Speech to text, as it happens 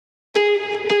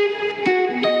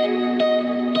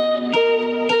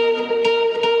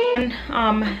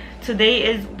Today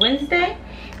is Wednesday.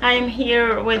 I am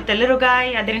here with the little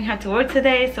guy. I didn't have to work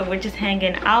today, so we're just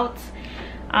hanging out.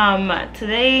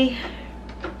 Today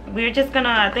we're just gonna,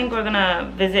 I think we're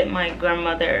gonna visit my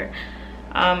grandmother.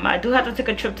 I do have to take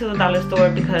a trip to the dollar store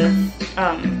because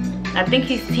I think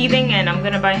he's teething, and I'm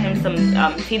gonna buy him some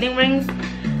teething rings.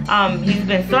 He's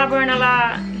been slobbering a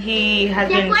lot. He has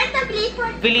been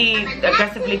really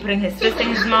aggressively putting his fist in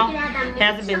his mouth. He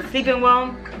hasn't been sleeping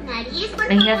well,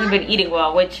 and he hasn't been eating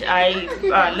well, which I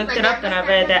looked it up and I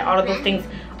read that all of those things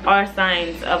are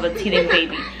signs of a teething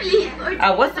baby. I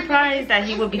was surprised that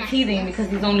he would be teething because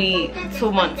he's only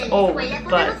 2 months old,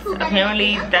 but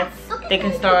apparently they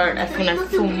can start as soon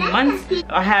as 2 months.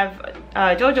 I have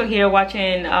Jojo here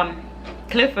watching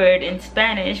Clifford in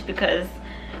Spanish because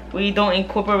we don't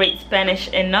incorporate Spanish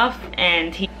enough,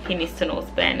 and he needs to know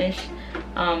Spanish.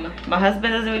 My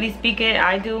husband doesn't really speak it.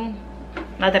 I do.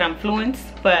 Not that I'm fluent,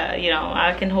 but you know,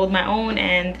 I can hold my own,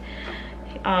 and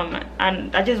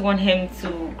I just want him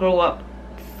to grow up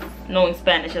knowing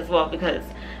Spanish as well, because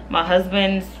my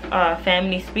husband's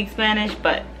family speaks Spanish,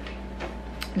 but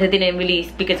they didn't really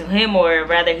speak it to him, or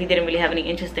rather he didn't really have any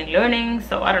interest in learning.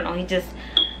 So I don't know, he just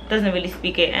doesn't really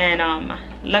speak it. And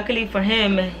luckily for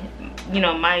him, you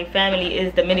know, my family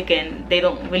is Dominican. They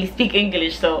don't really speak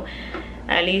English, so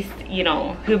at least, you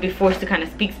know, he'll be forced to kind of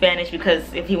speak Spanish,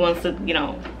 because if he wants to, you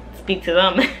know, speak to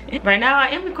them. Right now I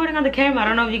am recording on the camera. I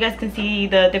don't know if you guys can see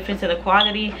the difference in the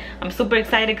quality. I'm super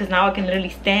excited because now I can literally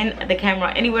stand the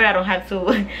camera anywhere. I don't have to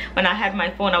when I had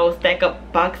my phone, I would stack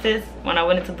up boxes when I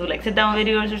wanted to do like sit down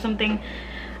videos or something.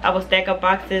 I would stack up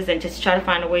boxes and just try to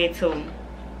find a way to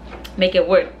make it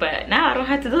work, but now I don't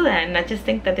have to do that, and I just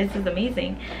think that this is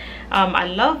amazing. I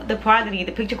love the quality,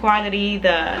 the picture quality,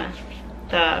 the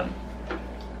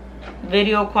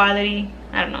video quality.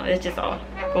 I don't know, it's just all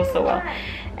goes so well.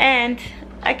 And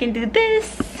I can do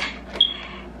this,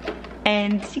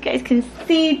 and you guys can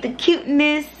see the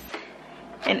cuteness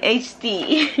in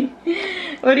HD.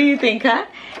 What do you think, huh?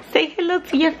 Say hello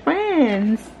to your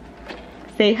friends.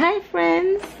 Say hi,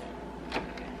 friends.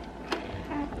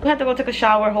 We have to go take a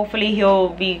shower. Hopefully he'll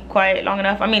be quiet long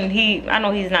enough. I mean, I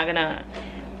know he's not gonna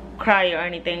cry or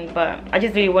anything, but I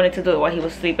just really wanted to do it while he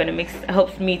was sleeping. It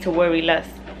helps me to worry less.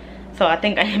 So I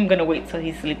think I am gonna wait till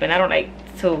he's sleeping. I don't like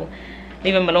to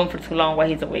leave him alone for too long while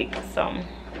he's awake. So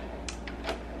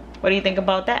what do you think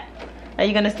about that? Are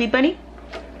you gonna sleep, Bunny?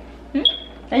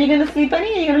 Are you gonna sleep,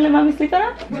 Bunny? Are you gonna let mommy sleep it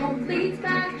up?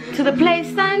 To the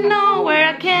place I know where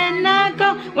I cannot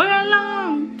go, where I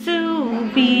long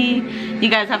to be. You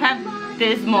guys have had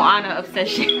this Moana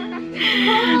obsession.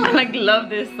 I like love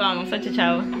this song. I'm such a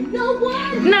child.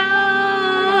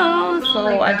 No.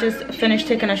 So I just finished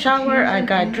taking a shower. I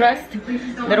got dressed.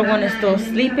 Little one is still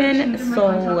sleeping,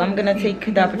 so I'm gonna take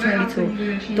the opportunity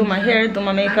to do my hair, do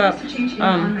my makeup,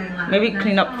 maybe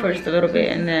clean up first a little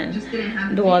bit, and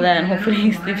then do all that, and hopefully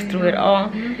he sleeps through it all.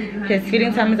 His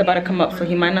feeding time is about to come up, so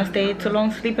he might not stay too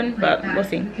long sleeping, but we'll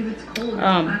see.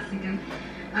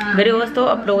 Video is still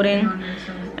uploading,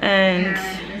 and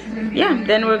yeah,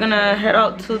 then we're gonna head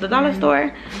out to the dollar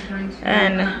store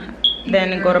and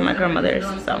then go to my grandmother's.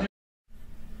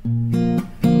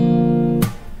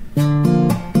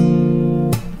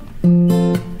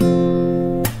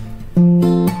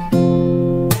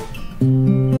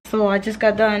 So I just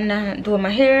got done doing my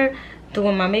hair,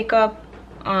 doing my makeup.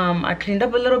 I cleaned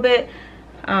up a little bit,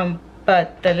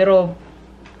 but the little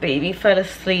baby fell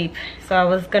asleep, so I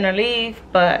was gonna leave,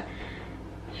 but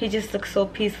he just looks so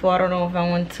peaceful. I don't know if I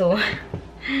want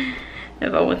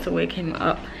to wake him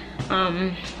up.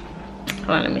 Hold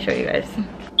on, let me show you guys.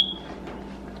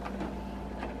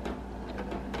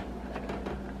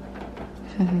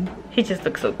 He just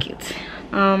looks so cute.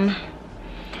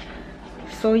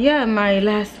 So yeah, my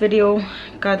last video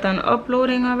got done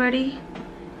uploading already.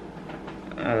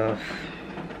 I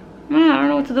don't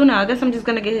know what to do now. I guess I'm just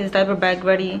gonna get his diaper bag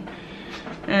ready,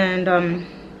 and I'm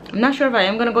not sure if I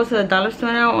am gonna go to the dollar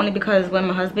store now, only because when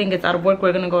my husband gets out of work,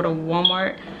 we're gonna go to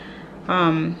Walmart.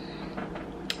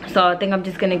 So I think I'm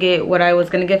just gonna get what I was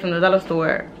gonna get from the dollar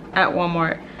store at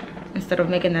Walmart instead of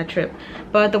making that trip.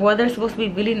 But the weather is supposed to be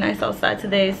really nice outside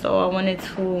today, so I wanted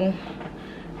to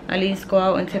at least go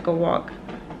out and take a walk.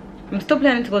 I'm still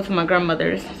planning to go to my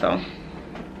grandmother's, so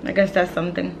I guess that's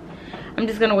something. I'm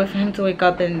just gonna wait for him to wake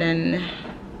up, and then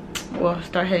we'll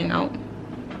start heading out.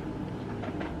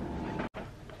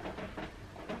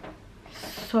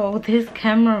 So this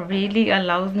camera really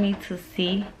allows me to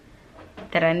see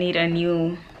that I need a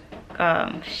new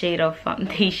shade of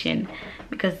foundation,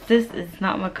 because this is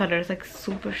not my color. It's like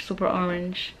super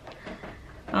orange.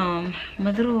 My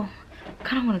little,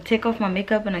 kind of want to take off my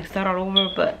makeup and like start all over,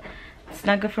 but It's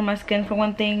not good for my skin for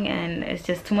one thing, and it's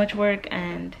just too much work,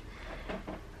 and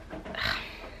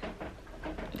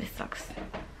this sucks.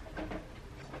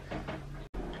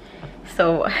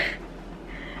 So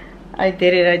I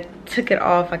did it. I took it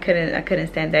off. I couldn't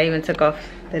stand it. I even took off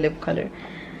the lip color.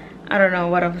 I don't know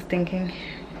what I was thinking.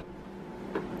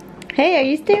 Hey, are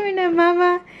you staring at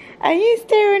mama? Are you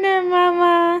staring at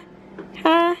mama?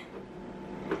 Huh?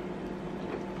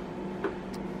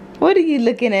 What are you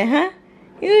looking at, huh?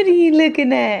 What are you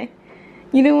looking at?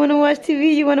 You don't want to watch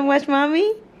TV? You want to watch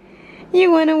mommy?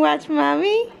 You want to watch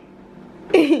mommy?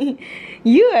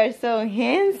 You are so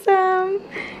handsome.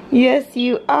 Yes,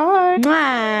 you are.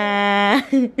 Mwah.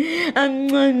 Mwah,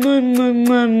 mwah, mwah,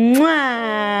 mwah,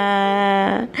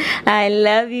 mwah. I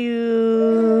love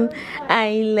you.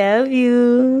 I love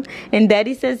you. And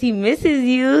Daddy says he misses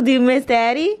you. Do you miss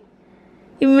Daddy?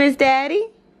 You miss Daddy?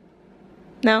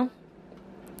 No?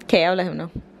 Okay, I'll let him know.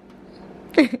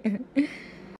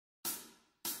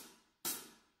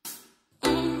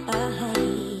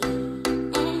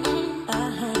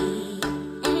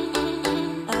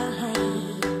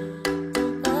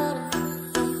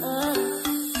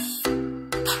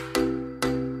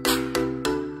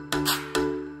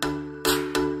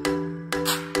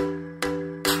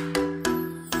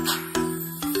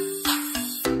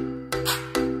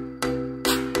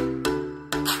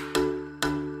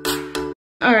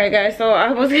 Alright guys, so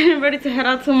I was getting ready to head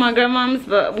out to my grandmom's,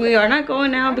 but we are not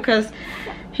going now because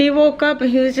he woke up and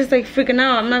he was just like freaking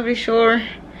out. I'm not really sure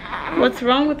what's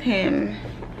wrong with him.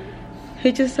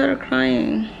 He just started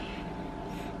crying.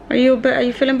 Are you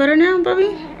feeling better now,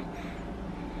 Bobby?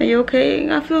 Are you okay?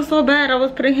 I feel so bad. I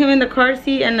was putting him in the car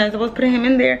seat, and as I was putting him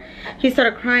in there, he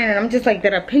started crying, and I'm just like,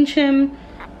 did I pinch him?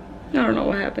 I don't know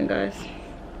what happened, guys.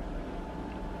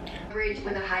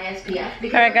 With a high SPF.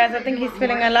 Alright guys, I think he's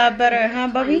feeling a lot better, huh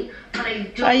Bobby?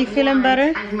 Are you feeling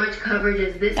better? As much coverage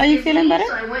as this. Are you feeling better?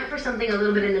 So I went for something a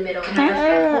little bit in the middle. It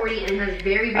has 40 and has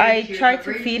very I tried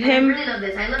to feed him.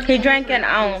 He drank an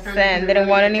ounce and didn't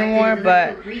want any more,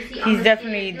 but he's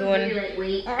definitely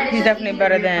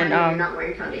better than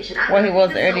what he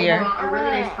was earlier.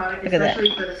 Look at that.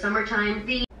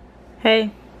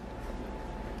 Hey,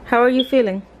 how are you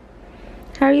feeling?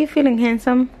 How are you feeling,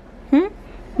 handsome?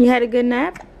 You had a good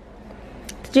nap?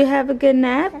 Did you have a good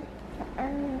nap?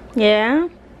 Yeah?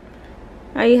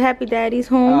 Are you happy Daddy's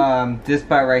home? This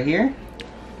spot right here.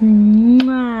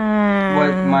 Mwah.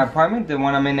 What, my apartment, the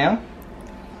one I'm in now?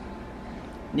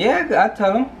 Yeah, I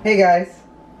told him. Hey guys,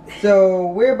 so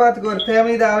we're about to go to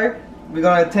Family Dollar. We're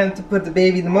gonna attempt to put the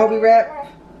baby in the Moby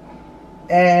wrap,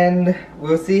 and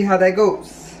we'll see how that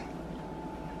goes.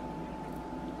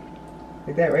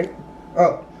 Like that, right?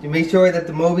 Oh, you make sure that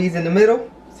the Moby's in the middle.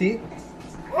 See?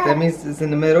 That means it's in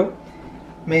the middle.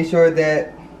 Make sure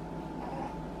that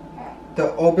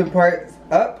the open part's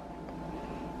up.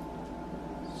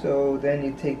 So then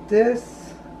you take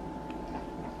this,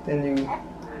 then you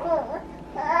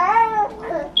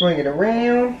bring it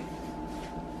around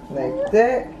like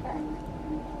that.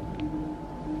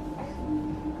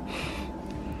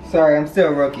 Sorry, I'm still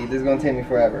a rookie. This is gonna take me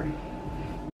forever.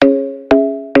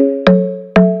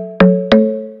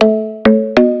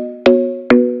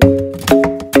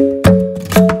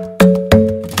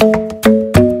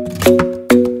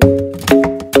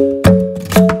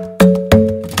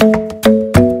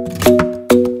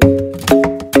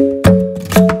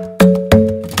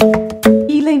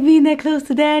 Close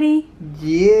to Daddy?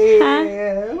 Yeah.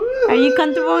 Huh? Are you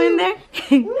comfortable in there?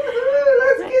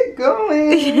 Let's get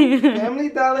going. Family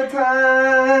Dollar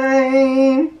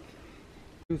time.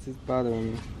 This is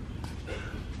bothering me.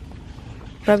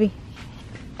 Bobby,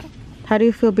 how do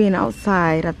you feel being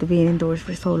outside after being indoors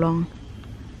for so long?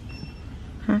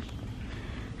 Huh?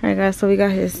 Alright guys, so we got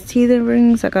his teeth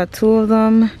rings. I got 2 of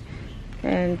them.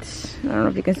 And I don't know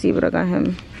if you can see, but I got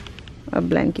him a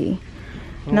blankie.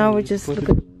 Now we're just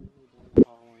looking.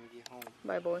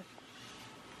 Bye, boy.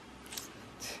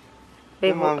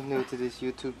 My mom's new to this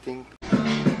YouTube thing.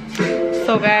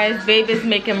 So guys, Babe is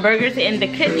making burgers in the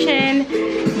kitchen.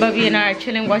 Bubby and I are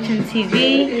chilling watching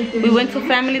TV. We went to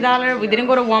Family Dollar. We didn't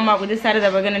go to Walmart. We decided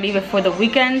that we're gonna leave it for the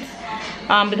weekend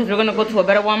because we're gonna go to a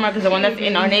better Walmart because the one that's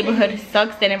in our neighborhood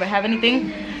sucks. They never have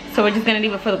anything. So we're just gonna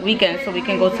leave it for the weekend so we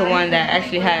can go to one that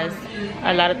actually has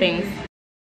a lot of things.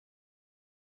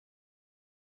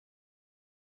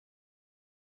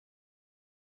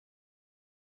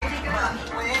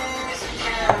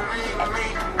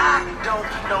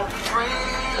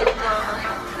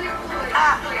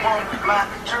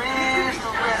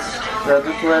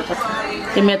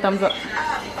 Give me a thumbs up.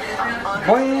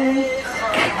 Boing.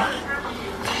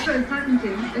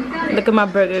 Look at my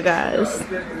burger, guys.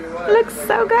 Looks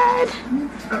so good.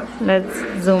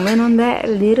 Let's zoom in on that a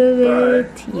little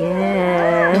bit.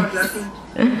 Yes.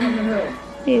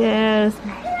 Yes.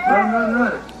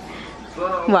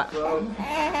 What?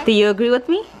 Do you agree with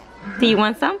me? Do you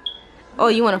want some? Oh,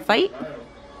 you want to fight?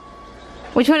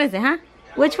 Which one is it, huh?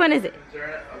 Which one is it?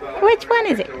 Which one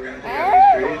is it?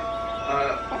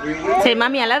 Say,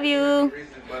 Mommy, I love you.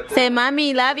 Say,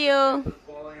 Mommy, love you.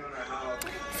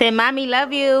 Say, Mommy,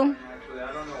 love you.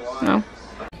 No.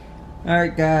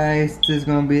 Alright guys, this is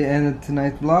going to be the end of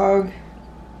tonight's vlog.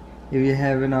 If you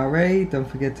haven't already, don't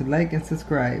forget to like and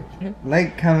subscribe.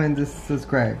 Like, comment, and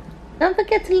subscribe. Don't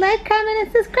forget to like, comment,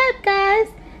 and subscribe, guys.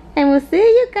 And we'll see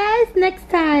you guys next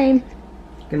time.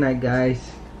 Good night,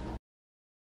 guys.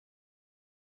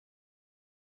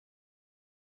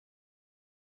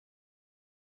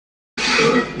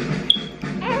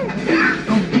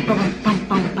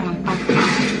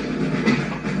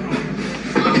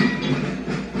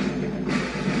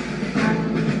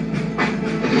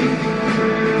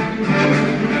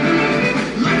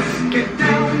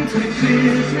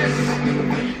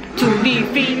 To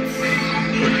defeat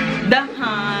the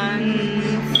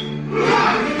Huns.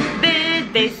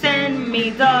 Did they send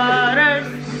me daughters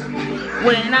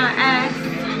when I asked